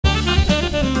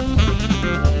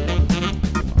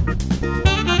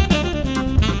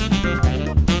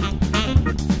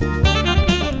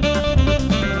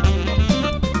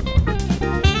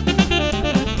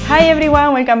Hi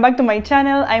everyone, welcome back to my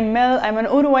channel. I'm Mel, I'm an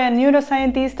Uruguayan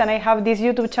neuroscientist and I have this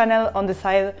YouTube channel on the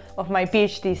side of my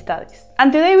PhD studies.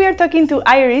 And today we are talking to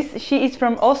Iris. She is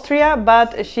from Austria,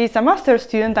 but she's a master's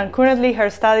student and currently her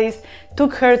studies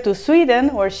took her to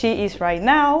Sweden, where she is right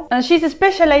now. And she's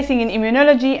specializing in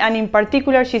immunology and in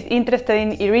particular she's interested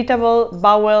in irritable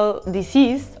bowel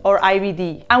disease or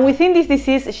IBD. And within this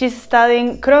disease she's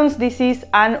studying Crohn's disease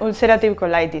and ulcerative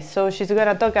colitis. So she's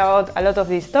gonna talk about a lot of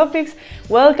these topics.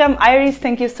 Welcome Iris,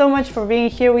 thank you so much for being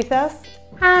here with us.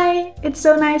 Hi, it's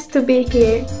so nice to be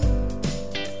here.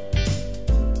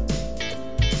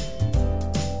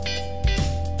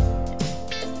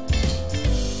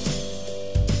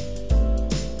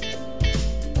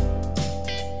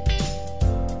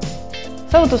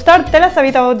 So to start, tell us a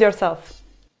bit about yourself.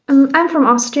 I'm from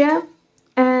Austria,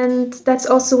 and that's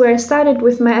also where I started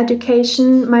with my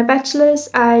education. My bachelor's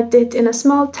I did in a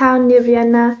small town near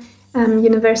Vienna,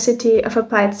 University of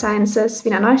Applied Sciences,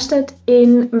 Mel Nuesch,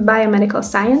 in biomedical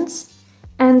science.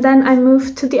 And then I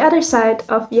moved to the other side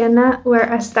of Vienna, where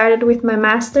I started with my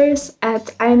master's at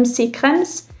IMC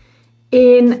Krems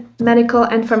in medical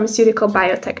and pharmaceutical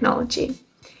biotechnology.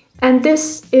 And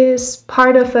this is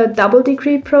part of a double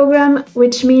degree program,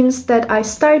 which means that I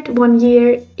start 1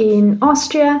 year in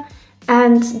Austria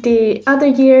and the other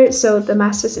year, so the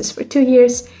master's is for 2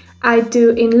 years, I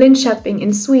do in Linköping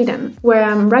in Sweden, where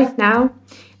I'm right now.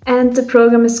 And the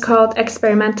program is called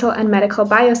Experimental and Medical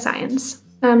Bioscience.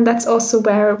 That's also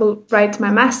where I will write my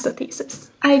master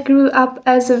thesis. I grew up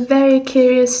as a very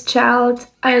curious child.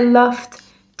 I loved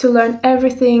to learn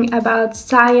everything about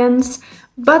science.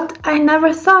 But I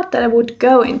never thought that I would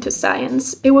go into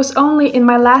science. It was only in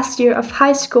my last year of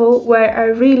high school where I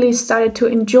really started to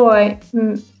enjoy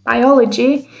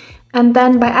biology. And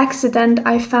then by accident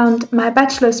I found my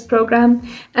bachelor's program,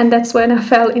 and that's when I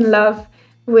fell in love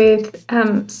with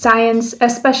science,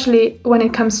 especially when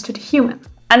it comes to the human.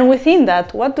 And within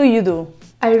that, what do you do?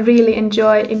 I really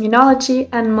enjoy immunology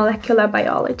and molecular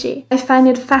biology. I find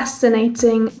it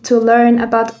fascinating to learn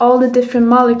about all the different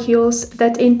molecules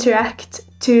that interact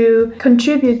to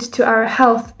contribute to our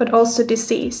health, but also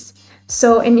disease.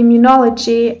 So in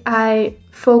immunology, I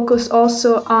focus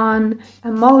also on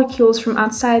molecules from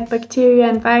outside bacteria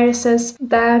and viruses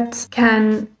that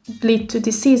can lead to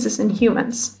diseases in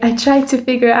humans. I try to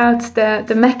figure out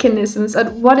the mechanisms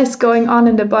of what is going on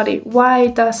in the body. Why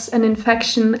does an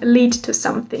infection lead to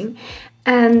something?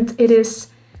 And it is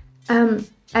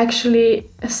actually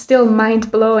still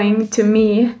mind-blowing to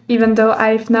me, even though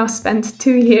I've now spent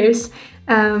 2 years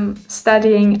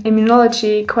studying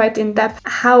immunology quite in depth,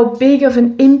 how big of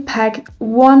an impact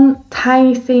one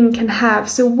tiny thing can have.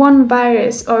 So one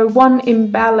virus or one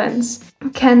imbalance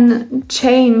can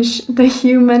change the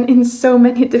human in so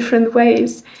many different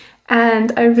ways.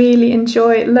 And I really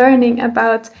enjoy learning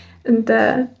about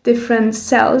the different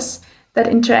cells that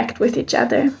interact with each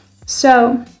other.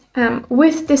 So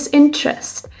with this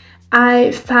interest,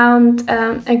 I found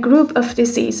a group of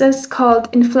diseases called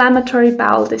inflammatory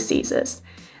bowel diseases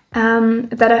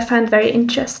that I find very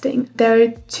interesting. There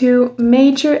are two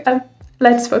major,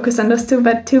 let's focus on those two,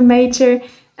 but two major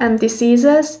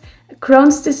diseases,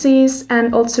 Crohn's disease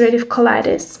and ulcerative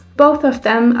colitis. Both of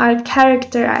them are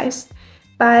characterized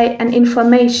by an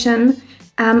inflammation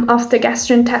of the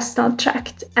gastrointestinal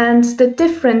tract. And the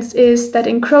difference is that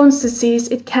in Crohn's disease,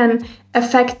 it can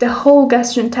affect the whole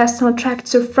gastrointestinal tract,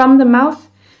 so from the mouth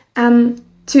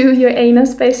to your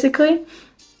anus, basically.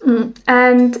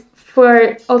 And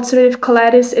for ulcerative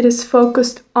colitis, it is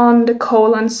focused on the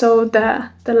colon, so the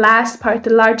last part,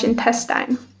 the large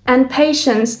intestine. And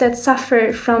patients that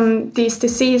suffer from these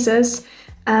diseases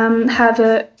have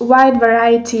a wide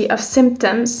variety of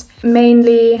symptoms,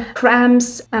 mainly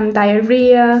cramps,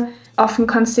 diarrhea, often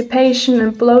constipation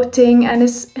and bloating, and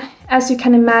is, as you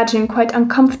can imagine, quite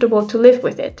uncomfortable to live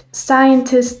with it.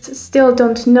 Scientists still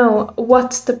don't know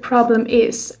what the problem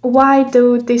is. Why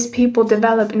do these people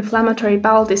develop inflammatory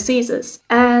bowel diseases?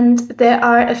 And there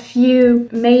are a few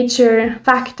major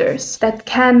factors that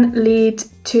can lead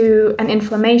to an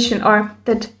inflammation or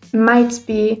that might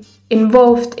be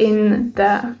involved in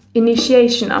the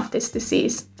initiation of this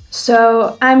disease.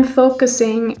 So I'm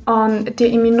focusing on the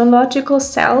immunological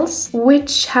cells,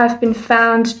 which have been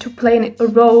found to play a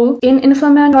role in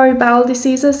inflammatory bowel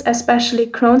diseases, especially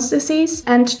Crohn's disease,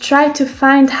 and try to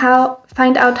find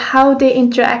out how they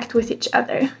interact with each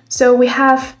other. So we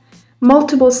have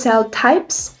multiple cell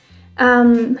types.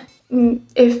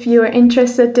 If you are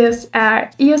interested, these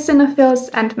are eosinophils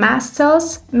and mast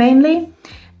cells mainly,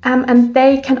 and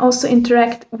they can also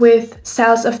interact with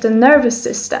cells of the nervous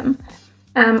system,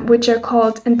 which are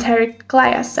called enteric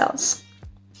glia cells.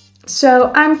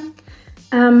 So I'm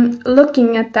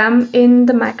looking at them in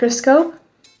the microscope.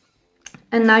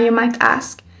 And now you might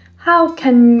ask, how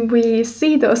can we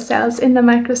see those cells in the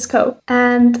microscope?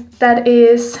 And that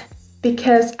is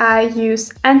because I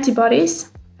use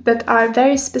antibodies that are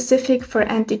very specific for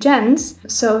antigens,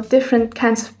 so different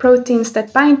kinds of proteins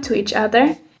that bind to each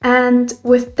other. And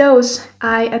with those,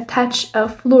 I attach a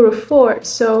fluorophore,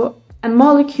 so a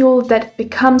molecule that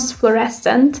becomes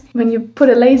fluorescent when you put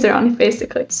a laser on it,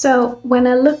 basically. So when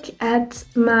I look at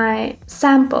my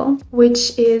sample,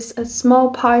 which is a small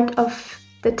part of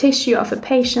the tissue of a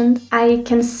patient, I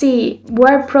can see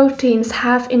where proteins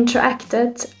have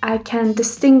interacted. I can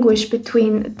distinguish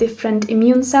between different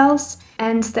immune cells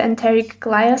and the enteric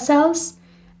glia cells,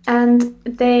 and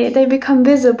they become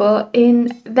visible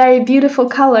in very beautiful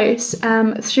colors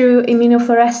through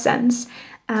immunofluorescence.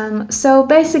 So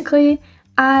basically,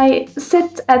 I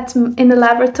sit in the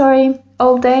laboratory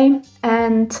all day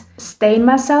and stain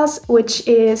my cells, which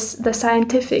is the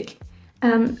scientific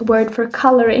word for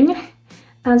coloring.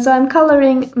 And so I'm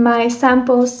coloring my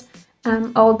samples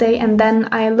all day, and then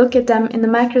I look at them in the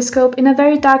microscope in a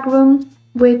very dark room,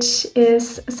 which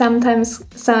is sometimes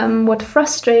somewhat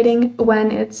frustrating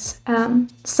when it's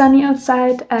sunny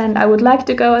outside and I would like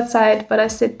to go outside, but I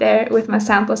sit there with my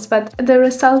samples. But the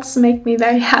results make me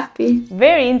very happy.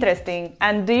 Very interesting.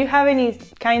 And do you have any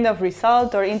kind of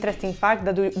result or interesting fact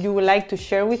that you would like to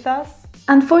share with us?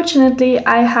 Unfortunately,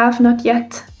 I have not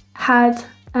yet had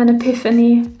an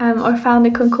epiphany or found a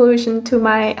conclusion to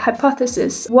my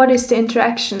hypothesis. What is the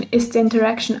interaction? Is the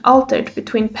interaction altered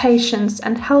between patients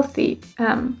and healthy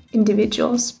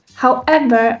individuals?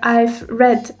 However, I've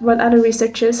read what other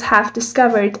researchers have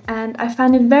discovered, and I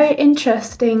find it very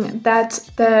interesting that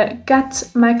the gut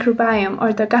microbiome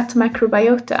or the gut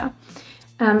microbiota,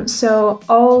 so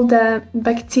all the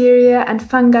bacteria and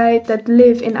fungi that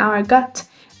live in our gut,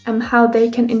 how they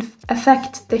can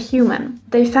affect the human.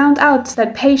 They found out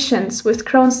that patients with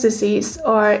Crohn's disease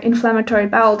or inflammatory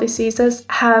bowel diseases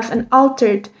have an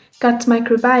altered gut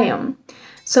microbiome.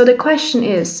 So the question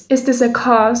is this a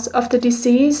cause of the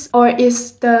disease, or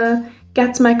is the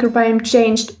gut microbiome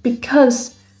changed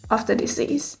because of the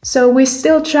disease? So we're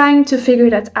still trying to figure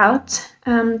that out.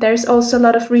 There's also a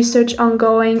lot of research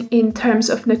ongoing in terms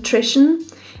of nutrition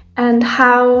and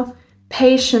how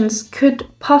patients could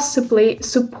possibly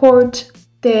support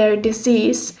their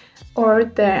disease or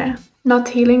their not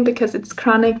healing because it's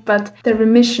chronic, but the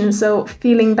remission, so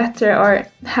feeling better or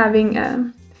having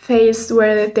a phase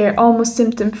where they're almost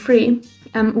symptom-free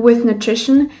with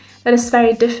nutrition. That is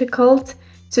very difficult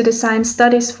to design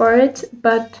studies for it,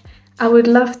 but I would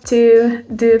love to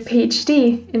do a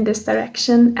PhD in this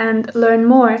direction and learn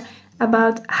more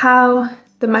about how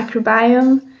the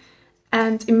microbiome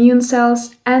and immune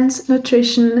cells and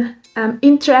nutrition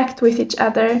interact with each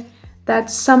other,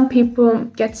 that some people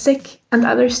get sick and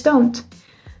others don't.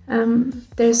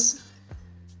 There's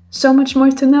so much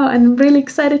more to know, and I'm really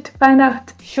excited to find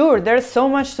out. Sure, there's so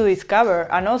much to discover,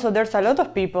 and also there's a lot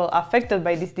of people affected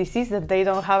by this disease that they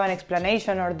don't have an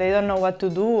explanation or they don't know what to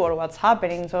do or what's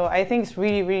happening, so I think it's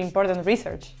really, really important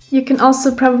research. You can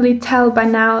also probably tell by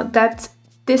now that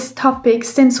this topic,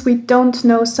 since we don't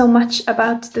know so much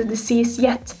about the disease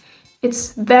yet,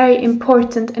 it's very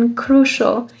important and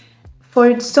crucial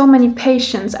for so many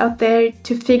patients out there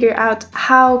to figure out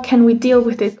how can we deal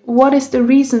with it, what is the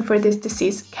reason for this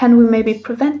disease, can we maybe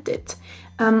prevent it,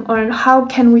 or how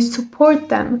can we support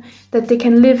them that they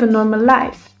can live a normal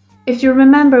life. If you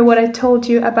remember what I told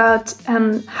you about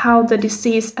how the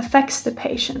disease affects the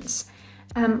patients,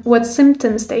 what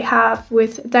symptoms they have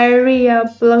with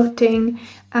diarrhea, bloating,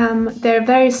 they're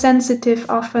very sensitive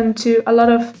often to a lot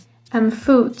of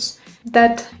foods.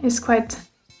 That is quite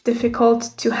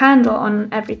difficult to handle on an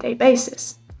everyday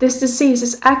basis. This disease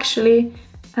is actually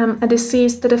a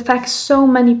disease that affects so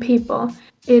many people.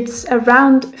 It's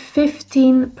around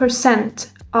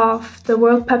 15% of the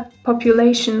world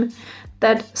population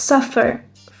that suffer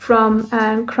from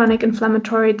chronic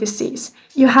inflammatory disease.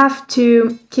 You have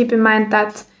to keep in mind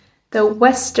that the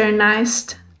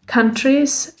westernized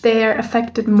countries, they are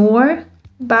affected more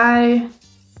by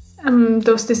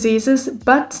those diseases,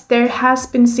 but there has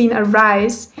been seen a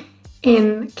rise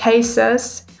in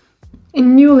cases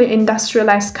in newly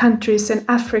industrialized countries in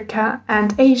Africa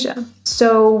and Asia.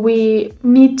 So we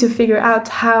need to figure out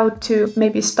how to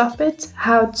maybe stop it,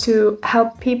 how to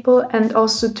help people, and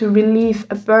also to relieve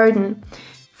a burden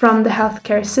from the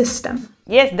healthcare system.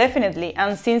 Yes, definitely.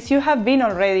 And since you have been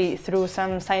already through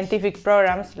some scientific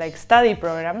programs, like study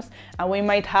programs, and we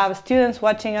might have students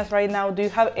watching us right now, do you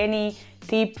have any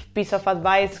tip, piece of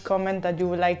advice, comment that you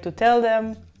would like to tell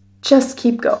them? Just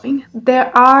keep going.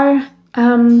 There are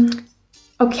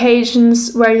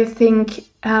occasions where you think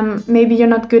maybe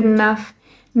you're not good enough,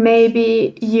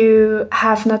 maybe you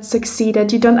have not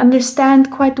succeeded, you don't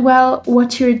understand quite well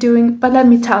what you're doing. But let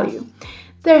me tell you,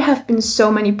 there have been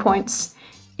so many points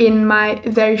in my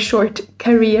very short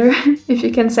career, if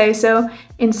you can say so,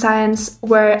 in science,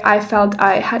 where I felt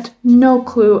I had no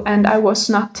clue and I was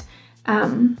not,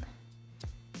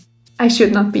 I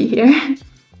should not be here.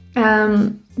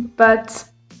 But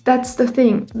that's the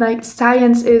thing, like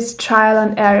science is trial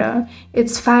and error.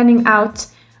 It's finding out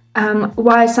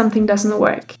why something doesn't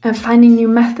work and finding new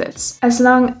methods. As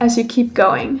long as you keep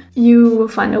going, you will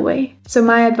find a way. So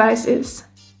my advice is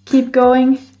keep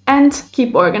going and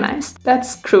keep organized.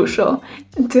 That's crucial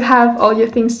to have all your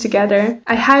things together.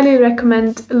 I highly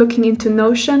recommend looking into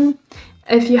Notion.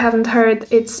 If you haven't heard,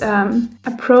 it's a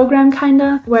program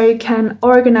kinda where you can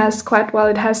organize quite well.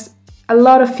 It has a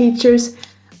lot of features.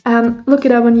 Look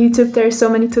it up on YouTube, there are so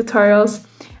many tutorials.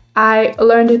 I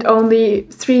learned it only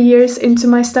 3 years into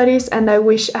my studies and I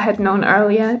wish I had known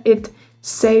earlier. It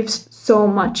saves so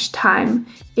much time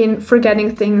in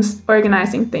forgetting things,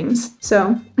 organizing things.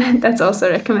 So that's also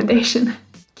a recommendation.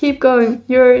 Keep going,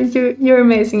 you're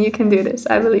amazing, you can do this,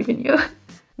 I believe in you.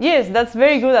 Yes, that's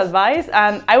very good advice,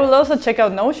 and I will also check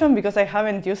out Notion because I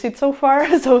haven't used it so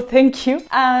far, so thank you.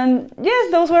 And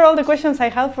yes, those were all the questions I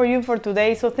had for you for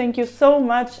today, so thank you so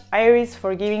much, Iris,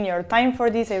 for giving your time for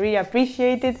this. I really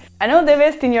appreciate it, and all the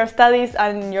best in your studies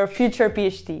and your future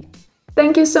PhD.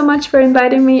 Thank you so much for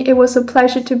inviting me, it was a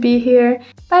pleasure to be here.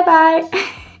 Bye bye!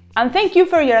 And thank you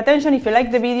for your attention. If you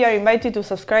liked the video, I invite you to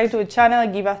subscribe to the channel,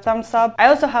 give a thumbs up. I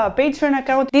also have a Patreon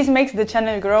account. This makes the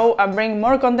channel grow and bring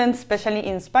more content, especially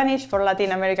in Spanish for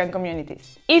Latin American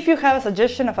communities. If you have a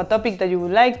suggestion of a topic that you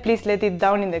would like, please let it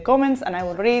down in the comments and I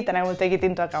will read it and I will take it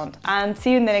into account. And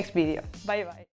see you in the next video. Bye bye.